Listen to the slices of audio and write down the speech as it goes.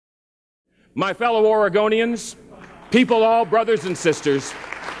My fellow Oregonians, people all, brothers and sisters,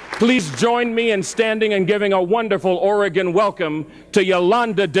 please join me in standing and giving a wonderful Oregon welcome to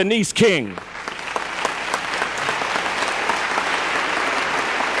Yolanda Denise King.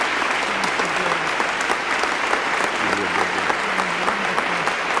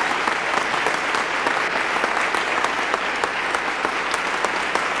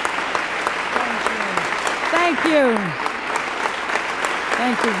 Thank you.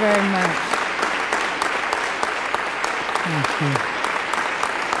 Thank you very much. Thank you.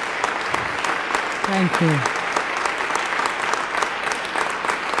 Thank you.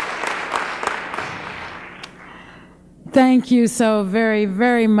 Thank you so very,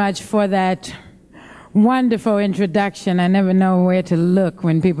 very much for that wonderful introduction. I never know where to look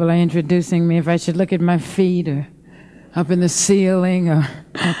when people are introducing me, if I should look at my feet or up in the ceiling. Or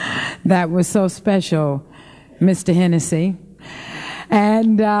that was so special, Mr. Hennessy.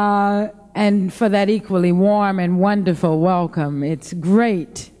 And for that equally warm and wonderful welcome. It's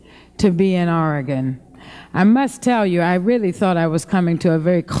great to be in Oregon. I must tell you, I really thought I was coming to a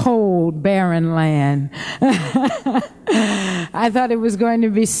very cold, barren land. I thought it was going to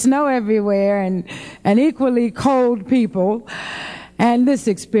be snow everywhere and equally cold people. And this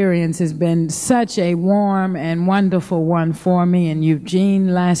experience has been such a warm and wonderful one for me. In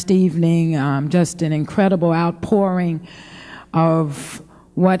Eugene last evening, just an incredible outpouring of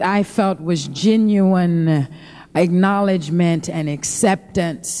what I felt was genuine acknowledgement and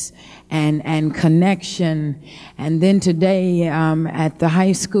acceptance and connection. And then today at the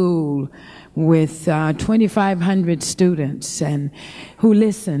high school with 2,500 students and who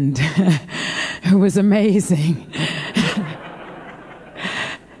listened. It was amazing.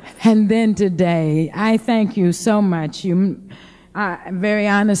 And then today, I thank you so much. You very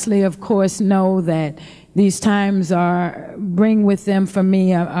honestly, of course, know that these times bring with them for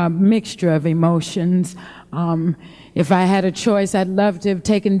me a mixture of emotions. If I had a choice, I'd love to have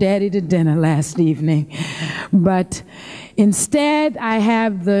taken Daddy to dinner last evening. But instead, I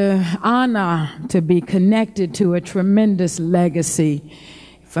have the honor to be connected to a tremendous legacy.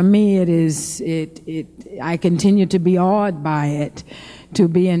 For me, I continue to be awed by it, to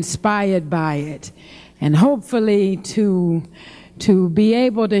be inspired by it, and hopefully to be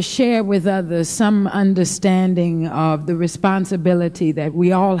able to share with others some understanding of the responsibility that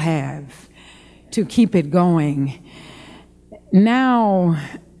we all have to keep it going. Now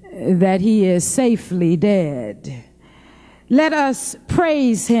that he is safely dead, let us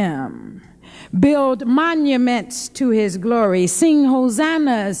praise him, build monuments to his glory, sing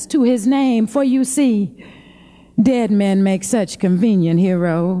hosannas to his name, for you see, dead men make such convenient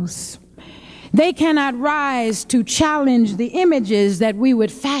heroes. They cannot rise to challenge the images that we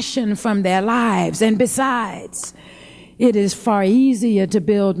would fashion from their lives. And besides, it is far easier to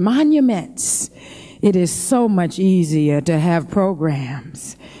build monuments. It is so much easier to have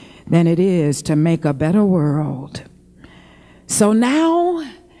programs than it is to make a better world. So now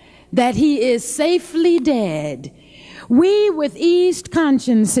that he is safely dead, we with eased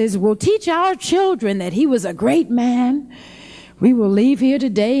consciences will teach our children that he was a great man. We will leave here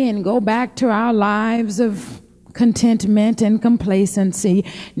today and go back to our lives of contentment and complacency,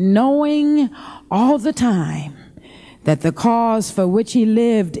 knowing all the time that the cause for which he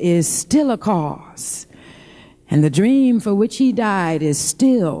lived is still a cause, and the dream for which he died is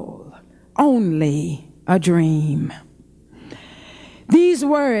still only a dream. These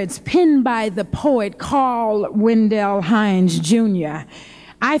words, penned by the poet Carl Wendell Hines Jr.,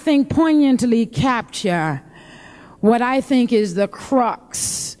 I think poignantly capture what I think is the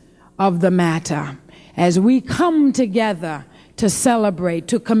crux of the matter as we come together to celebrate,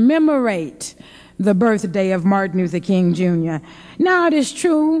 to commemorate the birthday of Martin Luther King Jr. Now, it is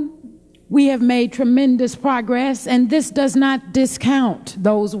true, we have made tremendous progress, and this does not discount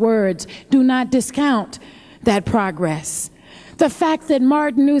those words, do not discount that progress. The fact that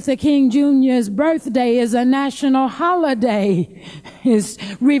Martin Luther King Jr.'s birthday is a national holiday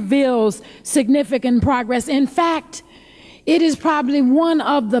reveals significant progress. In fact, it is probably one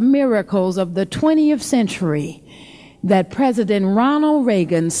of the miracles of the 20th century that President Ronald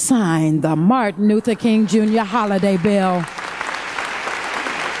Reagan signed the Martin Luther King Jr. holiday bill.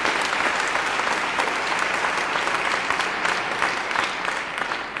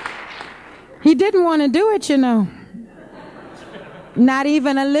 He didn't want to do it, you know. Not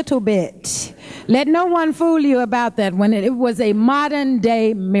even a little bit. Let no one fool you about that. When it was a modern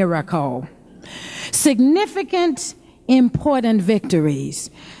day miracle. Significant, important victories.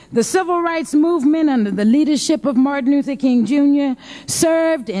 The civil rights movement under the leadership of Martin Luther King Jr.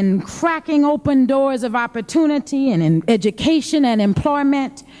 served in cracking open doors of opportunity and in education and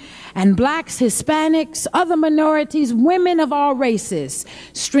employment. and blacks, Hispanics, other minorities, women of all races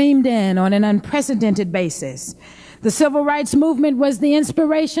streamed in on an unprecedented basis. The civil rights movement was the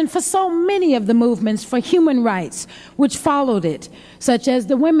inspiration for so many of the movements for human rights which followed it, such as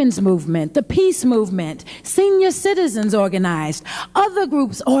the women's movement, the peace movement, senior citizens organized, other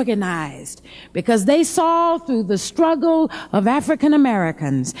groups organized, because they saw through the struggle of African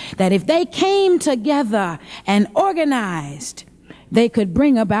Americans that if they came together and organized, they could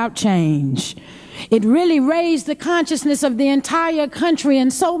bring about change. It really raised the consciousness of the entire country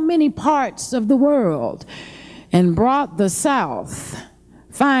and so many parts of the world, and brought the South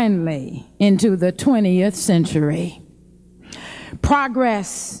finally into the 20th century.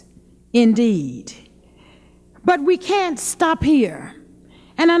 Progress indeed. But we can't stop here.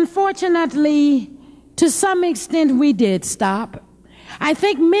 And unfortunately, to some extent, we did stop. I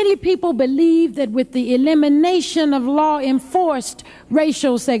think many people believe that with the elimination of law-enforced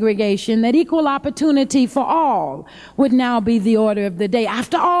racial segregation, that equal opportunity for all would now be the order of the day.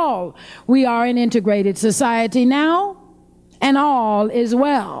 After all, we are an integrated society now, and all is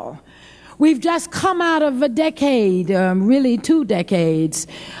well. We've just come out of a decade, really 2 decades,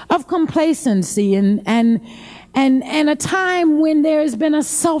 of complacency and a time when there has been a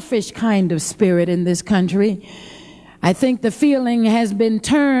selfish kind of spirit in this country. I think the feeling has been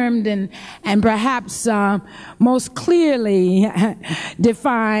termed and perhaps most clearly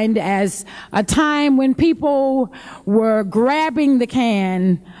defined as a time when people were grabbing the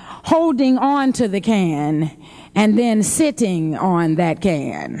can, holding on to the can, and then sitting on that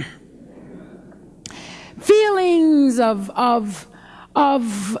can. Feelings of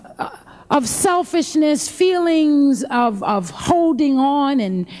selfishness, feelings of holding on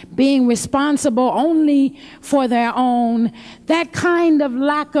and being responsible only for their own. That kind of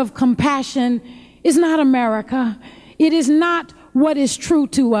lack of compassion is not America. It is not what is true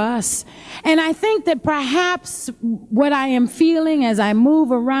to us. And I think that perhaps what I am feeling as I move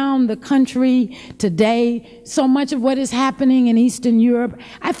around the country today, so much of what is happening in Eastern Europe,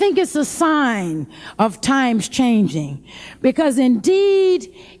 I think it's a sign of times changing. Because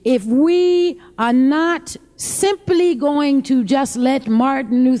indeed, if we are not simply going to just let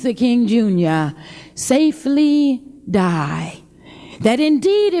Martin Luther King Jr. safely die, that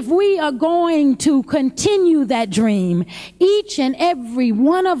indeed if we are going to continue that dream, each and every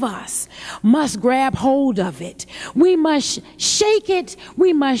one of us must grab hold of it. We must shake it.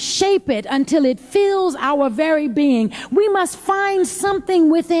 We must shape it until it fills our very being. We must find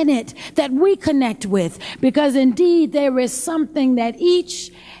something within it that we connect with, because indeed there is something that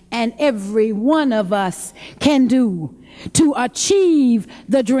each and every one of us can do to achieve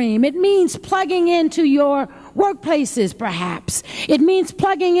the dream. It means plugging into your workplaces, perhaps. It means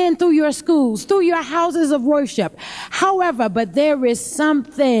plugging in through your schools, through your houses of worship. However, but there is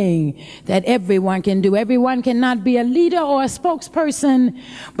something that everyone can do. Everyone cannot be a leader or a spokesperson,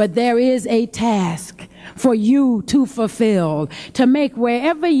 but there is a task for you to fulfill, to make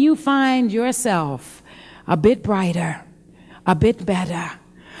wherever you find yourself a bit brighter, a bit better.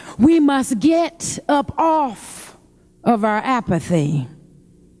 We must get up off of our apathy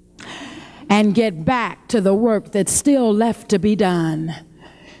and get back to the work that's still left to be done.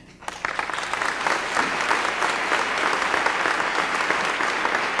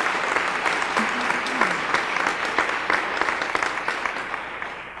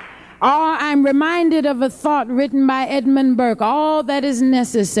 I'm reminded of a thought written by Edmund Burke. All that is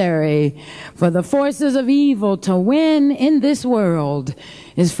necessary for the forces of evil to win in this world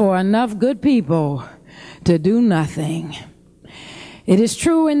is for enough good people to do nothing. It is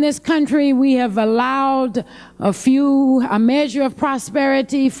true in this country we have allowed a measure of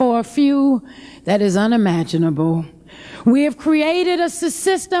prosperity for a few that is unimaginable. We have created a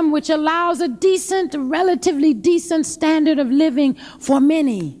system which allows a relatively decent standard of living for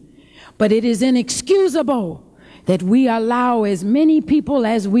many. But it is inexcusable that we allow as many people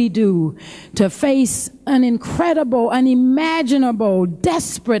as we do to face an incredible, unimaginable,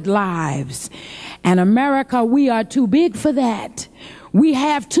 desperate lives. And America, we are too big for that. We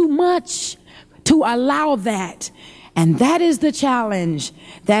have too much to allow that. And that is the challenge.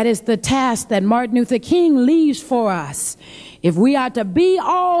 That is the task that Martin Luther King leaves for us. If we are to be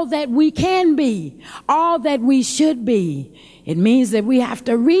all that we can be, all that we should be, it means that we have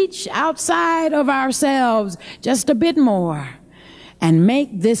to reach outside of ourselves just a bit more and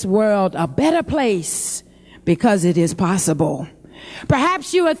make this world a better place, because it is possible.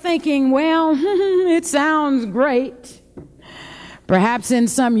 Perhaps you are thinking, well, it sounds great. Perhaps in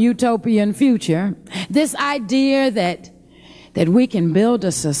some utopian future, this idea that that we can build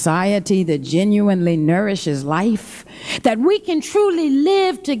a society that genuinely nourishes life, that we can truly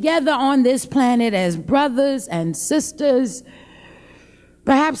live together on this planet as brothers and sisters.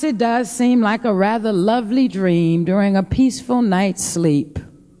 Perhaps it does seem like a rather lovely dream during a peaceful night's sleep.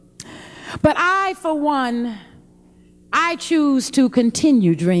 But I, for one, I choose to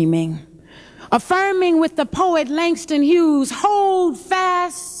continue dreaming, affirming with the poet Langston Hughes, hold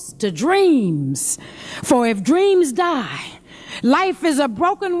fast to dreams, for if dreams die, life is a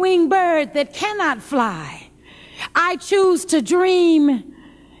broken-winged bird that cannot fly. I choose to dream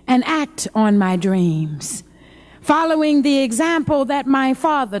and act on my dreams, following the example that my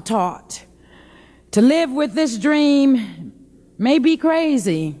father taught. To live with this dream may be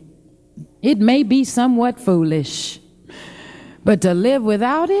crazy. It may be somewhat foolish. But to live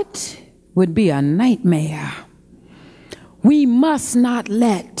without it would be a nightmare. We must not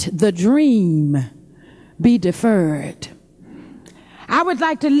let the dream be deferred. I would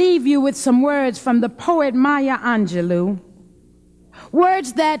like to leave you with some words from the poet Maya Angelou.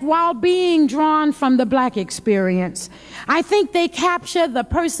 Words that, while being drawn from the Black experience, I think they capture the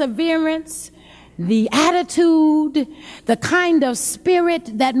perseverance, the attitude, the kind of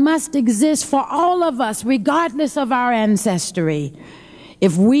spirit that must exist for all of us, regardless of our ancestry,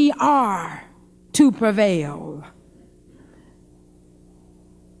 if we are to prevail.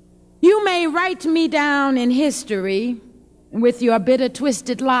 You may write me down in history with your bitter,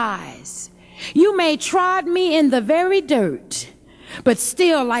 twisted lies. You may trod me in the very dirt, but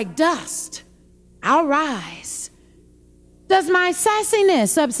still, like dust, I'll rise. Does my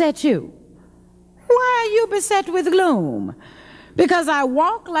sassiness upset you? Why are you beset with gloom? Because I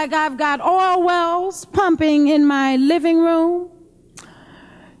walk like I've got oil wells pumping in my living room?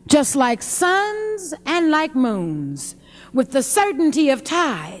 Just like suns and like moons, with the certainty of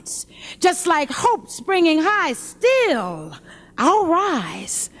tides, just like hope springing high, still I'll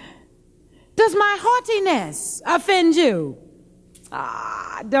rise. Does my haughtiness offend you?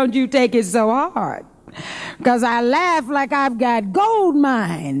 Don't you take it so hard, because I laugh like I've got gold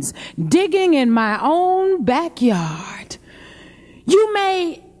mines digging in my own backyard. You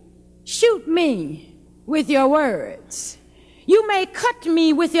may shoot me with your words. You may cut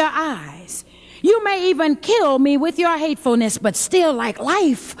me with your eyes. You may even kill me with your hatefulness, but still, like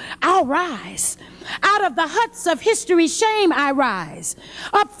life, I'll rise. Out of the huts of history's shame, I rise.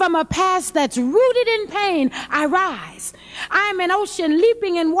 Up from a past that's rooted in pain, I rise. I'm an ocean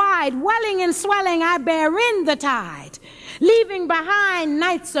leaping and wide, welling and swelling, I bear in the tide. Leaving behind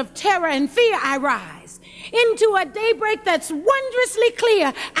nights of terror and fear, I rise. Into a daybreak that's wondrously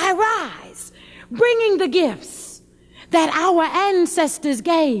clear, I rise. Bringing the gifts that our ancestors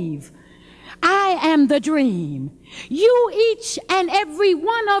gave. I am the dream. You, each and every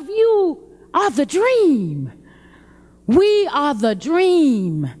one of you, are the dream. We are the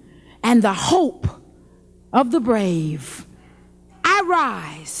dream and the hope of the brave. I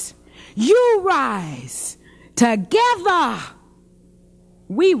rise. You rise. Together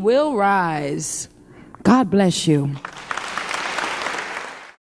we will rise. God bless you.